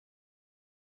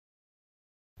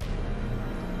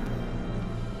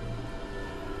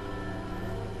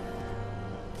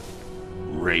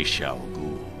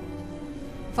Ghul.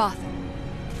 Father.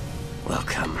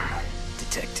 Welcome,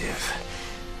 Detective.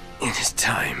 It is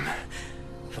time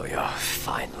for your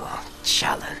final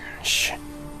challenge.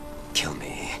 Kill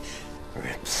me.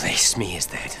 Replace me as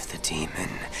the head of the demon.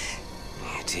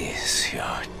 It is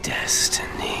your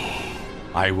destiny.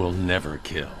 I will never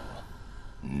kill.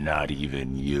 Not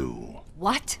even you.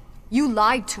 What? You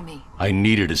lied to me. I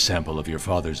needed a sample of your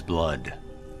father's blood.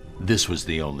 This was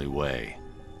the only way.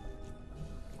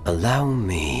 Allow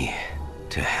me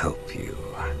to help you.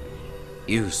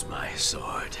 Use my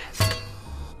sword.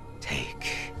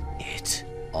 Take it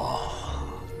all.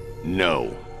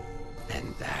 No.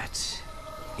 And that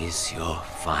is your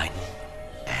final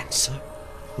answer?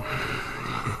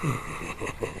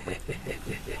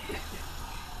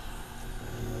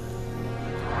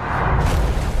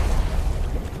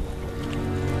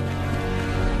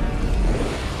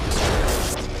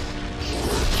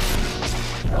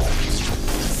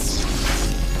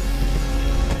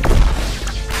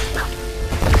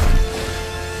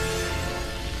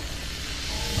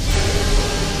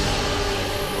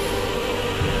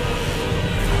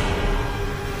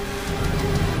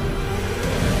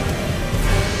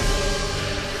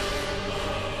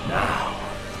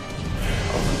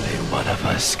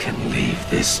 Can leave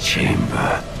this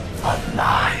chamber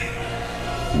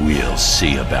alive. We'll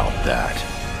see about that.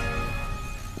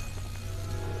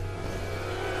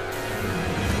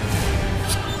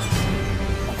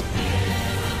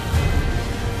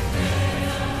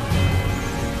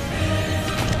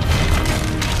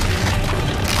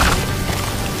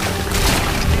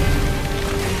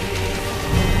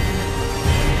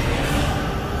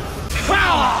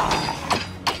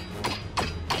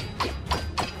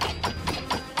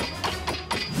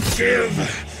 Give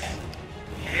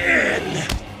in.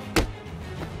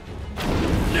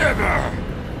 Never.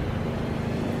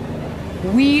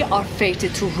 We are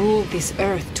fated to rule this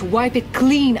earth, to wipe it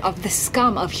clean of the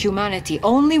scum of humanity.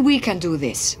 Only we can do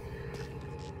this.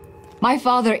 My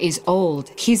father is old.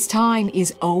 His time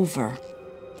is over.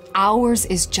 Ours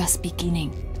is just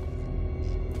beginning.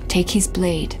 Take his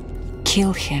blade.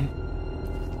 Kill him.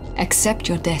 Accept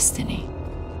your destiny.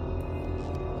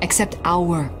 Accept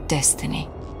our destiny.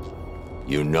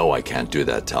 You know I can't do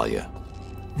that, Talia.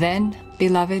 Then,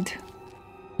 beloved,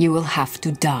 you will have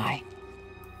to die.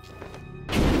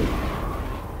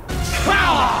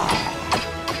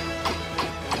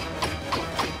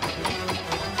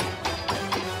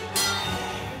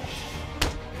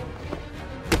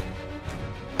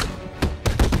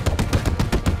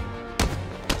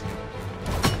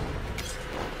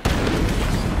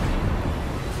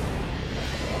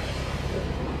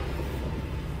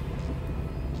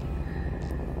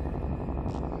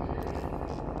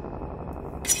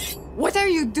 What are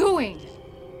you doing?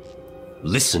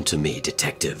 Listen to me,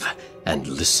 Detective, and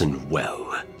listen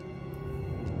well.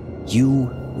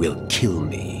 You will kill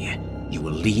me. You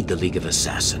will lead the League of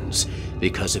Assassins,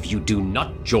 because if you do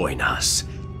not join us,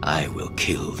 I will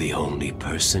kill the only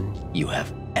person you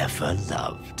have ever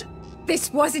loved.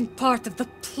 This wasn't part of the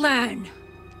plan.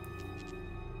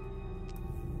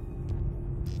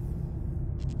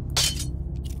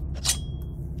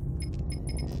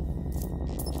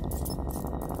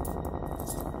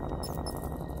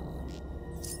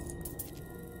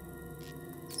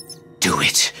 Do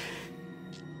it!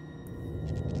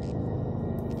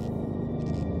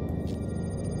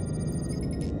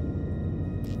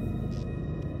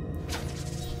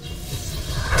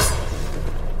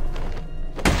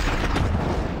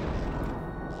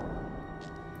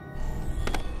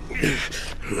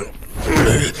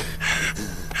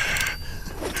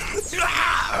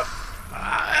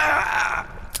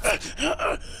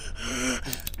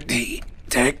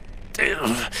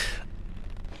 Detective.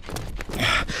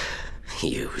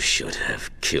 You should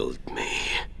have killed me.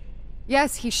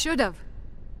 Yes, he should have.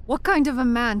 What kind of a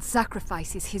man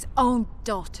sacrifices his own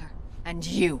daughter? And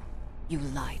you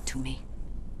lied to me.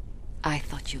 I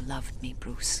thought you loved me,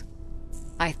 Bruce.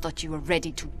 I thought you were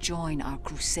ready to join our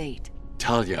crusade.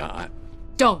 Talia,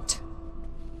 Don't!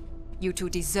 You two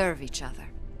deserve each other.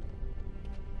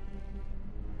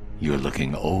 You're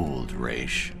looking old,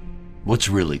 Raish. What's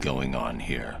really going on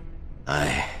here?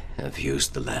 I have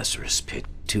used the Lazarus Pit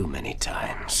too many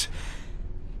times.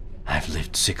 I've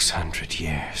lived 600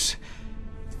 years.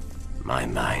 My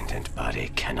mind and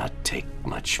body cannot take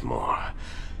much more.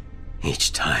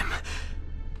 Each time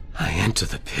I enter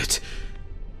the pit,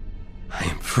 I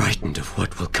am frightened of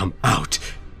what will come out.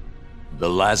 The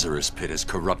Lazarus Pit has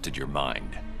corrupted your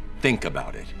mind. Think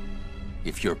about it.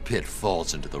 If your pit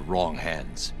falls into the wrong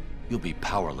hands, you'll be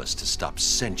powerless to stop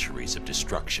centuries of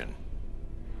destruction.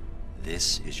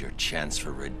 This is your chance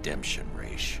for redemption,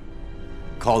 Raish.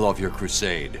 Call off your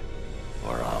crusade,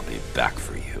 or I'll be back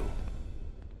for you.